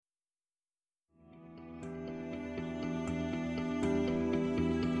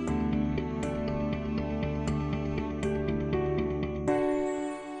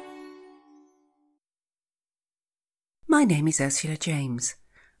My name is Ursula James.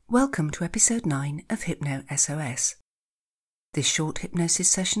 Welcome to episode 9 of Hypno SOS. This short hypnosis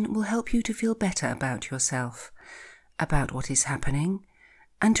session will help you to feel better about yourself, about what is happening,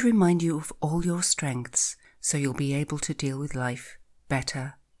 and to remind you of all your strengths so you'll be able to deal with life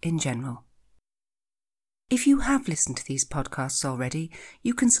better in general. If you have listened to these podcasts already,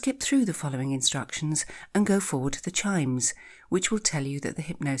 you can skip through the following instructions and go forward to the chimes, which will tell you that the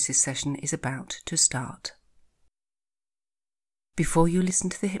hypnosis session is about to start. Before you listen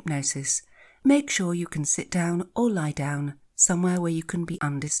to the hypnosis, make sure you can sit down or lie down somewhere where you can be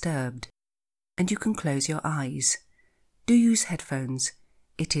undisturbed, and you can close your eyes. Do use headphones.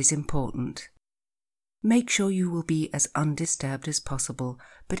 It is important. Make sure you will be as undisturbed as possible,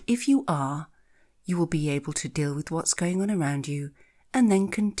 but if you are, you will be able to deal with what's going on around you and then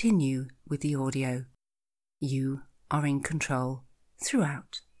continue with the audio. You are in control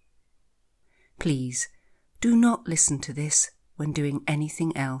throughout. Please do not listen to this when doing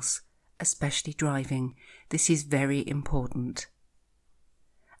anything else, especially driving. This is very important.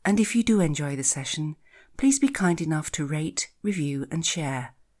 And if you do enjoy the session, please be kind enough to rate, review and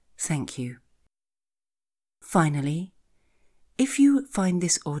share. Thank you. Finally, if you find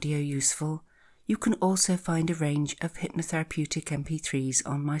this audio useful, you can also find a range of hypnotherapeutic MP3s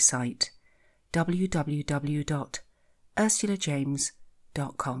on my site,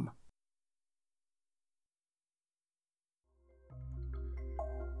 www.ursulajames.com.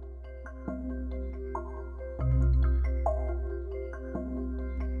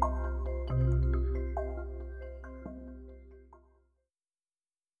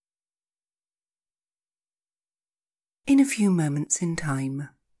 In a few moments in time,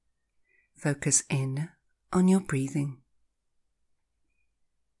 focus in on your breathing.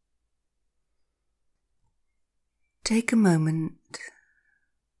 Take a moment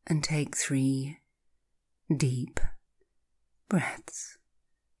and take 3 deep breaths.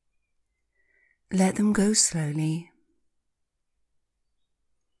 Let them go slowly.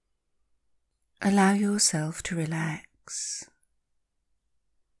 Allow yourself to relax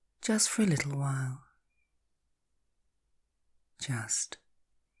just for a little while. Just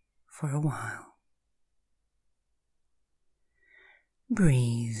for a while.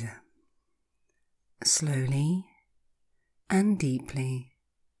 Breathe slowly and deeply.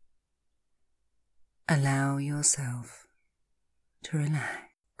 Allow yourself to relax.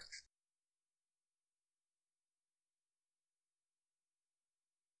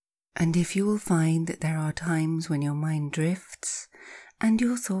 And if you will find that there are times when your mind drifts and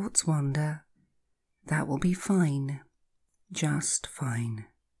your thoughts wander, that will be fine. Just fine.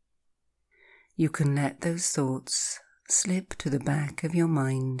 You can let those thoughts slip to the back of your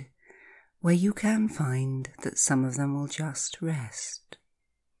mind, where you can find that some of them will just rest.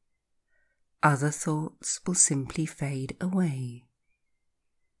 Other thoughts will simply fade away.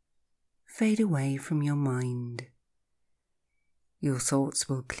 Fade away from your mind. Your thoughts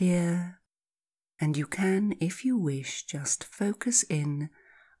will clear, and you can, if you wish, just focus in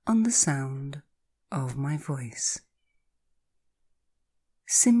on the sound of my voice.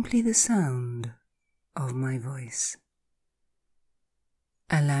 Simply the sound of my voice,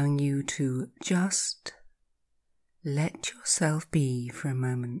 allowing you to just let yourself be for a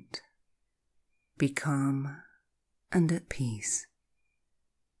moment, be calm and at peace.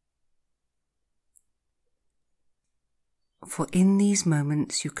 For in these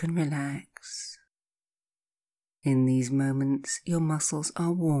moments you can relax. In these moments your muscles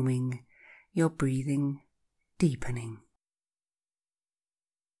are warming, your breathing deepening.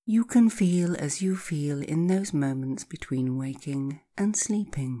 You can feel as you feel in those moments between waking and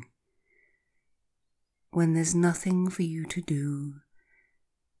sleeping, when there's nothing for you to do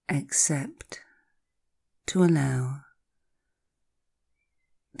except to allow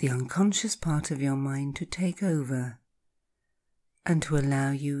the unconscious part of your mind to take over and to allow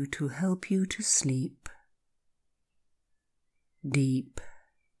you to help you to sleep. Deep,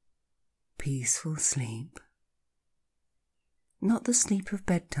 peaceful sleep. Not the sleep of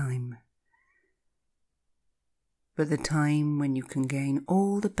bedtime, but the time when you can gain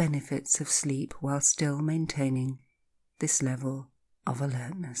all the benefits of sleep while still maintaining this level of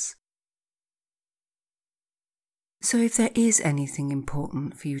alertness. So if there is anything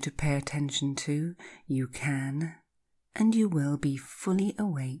important for you to pay attention to, you can and you will be fully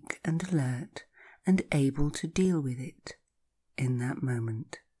awake and alert and able to deal with it in that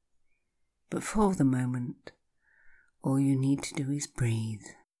moment. But for the moment, all you need to do is breathe.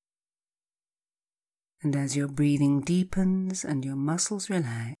 And as your breathing deepens and your muscles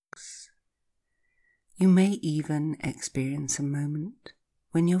relax, you may even experience a moment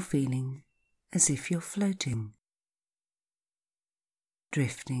when you're feeling as if you're floating.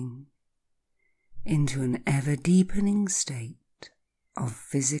 drifting into an ever-deepening state of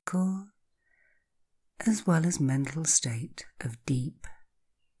physical as well as mental state of deep,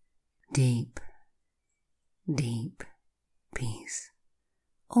 deep, deep peace.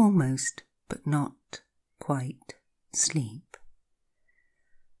 Almost, but not quite, sleep.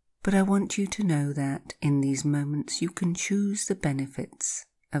 But I want you to know that in these moments you can choose the benefits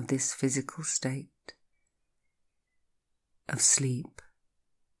of this physical state of sleep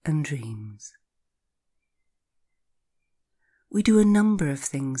and dreams. We do a number of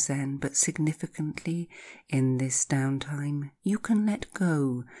things then, but significantly in this downtime you can let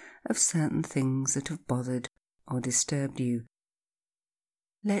go of certain things that have bothered or disturbed you.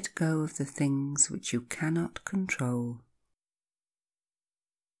 Let go of the things which you cannot control,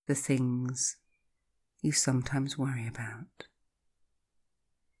 the things you sometimes worry about.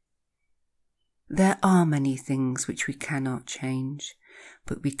 There are many things which we cannot change,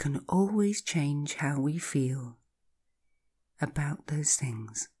 but we can always change how we feel about those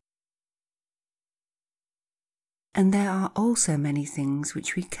things. And there are also many things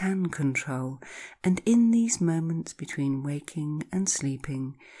which we can control, and in these moments between waking and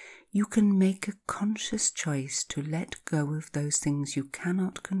sleeping, you can make a conscious choice to let go of those things you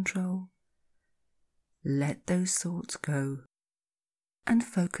cannot control. Let those thoughts go and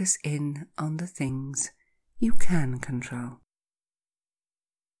focus in on the things you can control.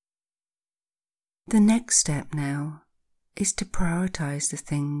 The next step now is to prioritize the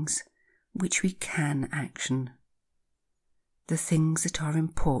things which we can action, the things that are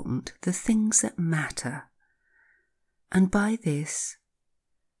important, the things that matter. And by this,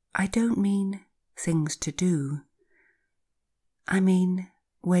 I don't mean things to do. I mean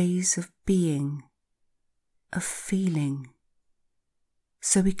ways of being, of feeling,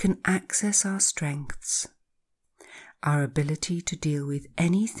 so we can access our strengths, our ability to deal with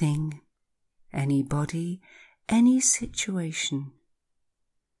anything, anybody, any situation,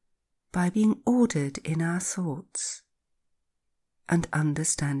 by being ordered in our thoughts and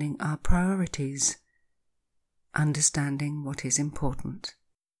understanding our priorities, understanding what is important.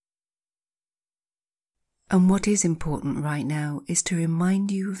 And what is important right now is to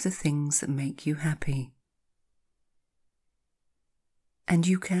remind you of the things that make you happy. And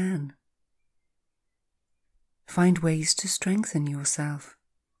you can find ways to strengthen yourself.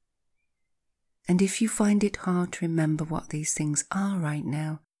 And if you find it hard to remember what these things are right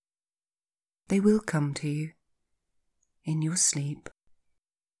now, they will come to you in your sleep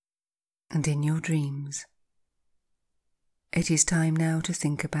and in your dreams. It is time now to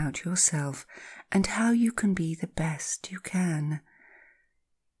think about yourself and how you can be the best you can.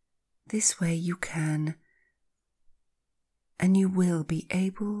 This way you can, and you will be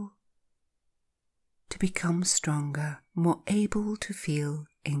able to become stronger, more able to feel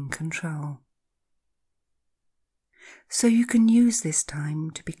in control. So you can use this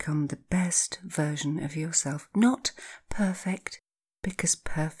time to become the best version of yourself. Not perfect, because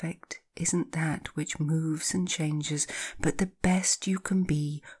perfect isn't that which moves and changes, but the best you can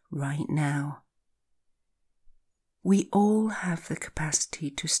be right now. We all have the capacity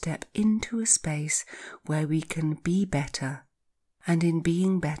to step into a space where we can be better, and in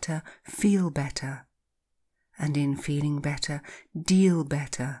being better, feel better, and in feeling better, deal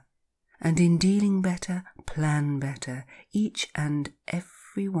better, and in dealing better, plan better. Each and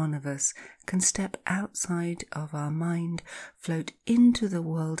every one of us can step outside of our mind, float into the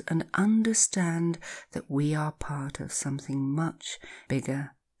world, and understand that we are part of something much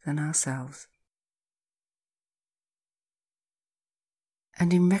bigger than ourselves.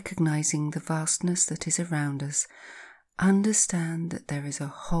 And in recognizing the vastness that is around us, understand that there is a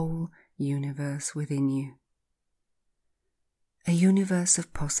whole universe within you. A universe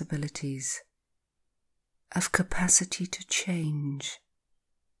of possibilities, of capacity to change,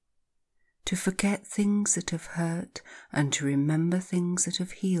 to forget things that have hurt and to remember things that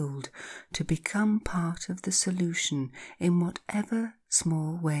have healed, to become part of the solution in whatever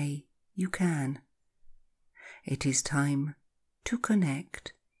small way you can. It is time to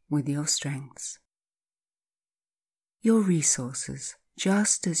connect with your strengths, your resources,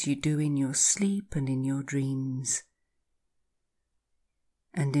 just as you do in your sleep and in your dreams.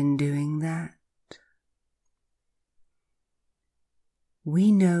 And in doing that, we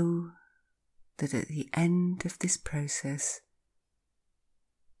know that at the end of this process,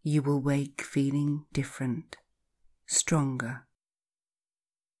 you will wake feeling different, stronger,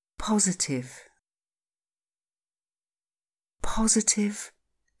 positive,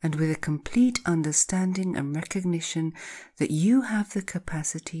 and with a complete understanding and recognition that you have the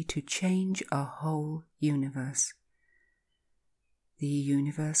capacity to change a whole universe. the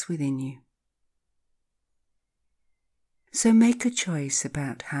universe within you. So make a choice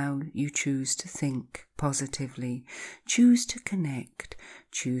about how you choose to think positively, choose to connect,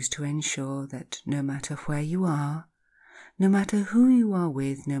 choose to ensure that no matter where you are, no matter who you are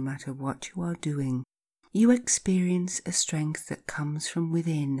with, no matter what you are doing, you experience a strength that comes from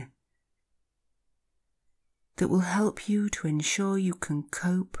within, that will help you to ensure you can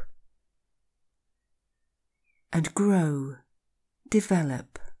cope and grow,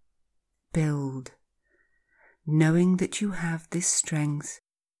 develop, build. Knowing that you have this strength,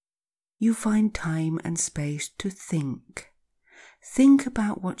 you find time and space to think. Think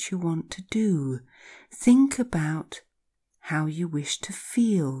about what you want to do. Think about how you wish to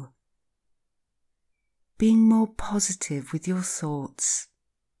feel. Being more positive with your thoughts,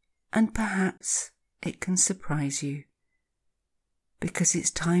 and perhaps it can surprise you, because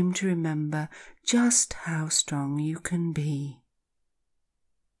it's time to remember just how strong you can be.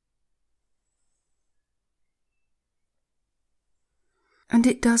 And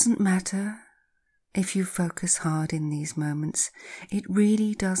it doesn't matter if you focus hard in these moments. It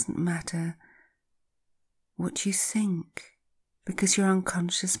really doesn't matter what you think, because your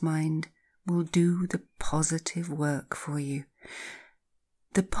unconscious mind will do the positive work for you.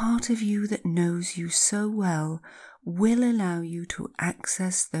 The part of you that knows you so well will allow you to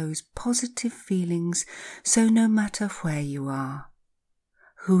access those positive feelings, so no matter where you are,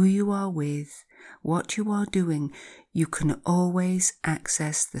 who you are with, what you are doing, you can always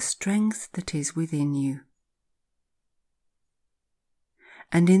access the strength that is within you.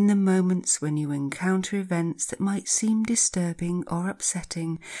 And in the moments when you encounter events that might seem disturbing or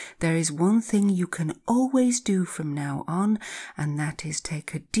upsetting, there is one thing you can always do from now on, and that is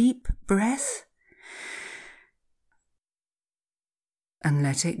take a deep breath and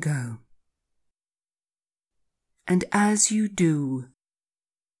let it go. And as you do,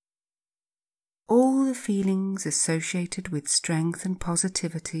 all the feelings associated with strength and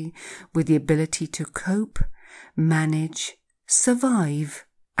positivity, with the ability to cope, manage, survive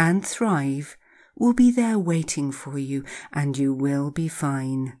and thrive, will be there waiting for you, and you will be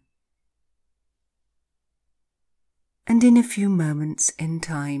fine. And in a few moments in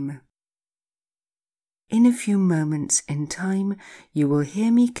time, you will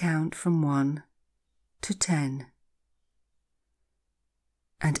hear me count from 1 to 10.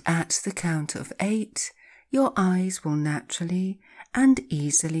 And at the count of 8, your eyes will naturally and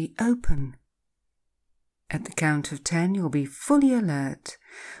easily open. At the count of 10, you'll be fully alert,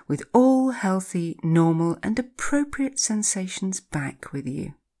 with all healthy, normal and appropriate sensations back with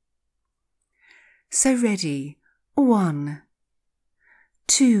you. So ready, 1,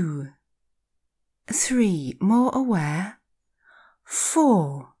 2, 3, more aware,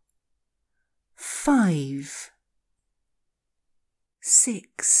 4, 5,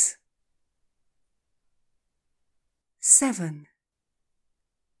 6, 7,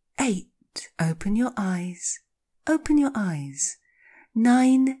 8, open your eyes,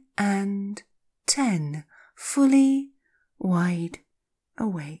 9 and 10, fully wide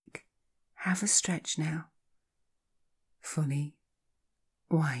awake. Have a stretch now, fully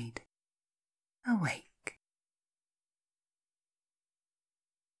wide awake.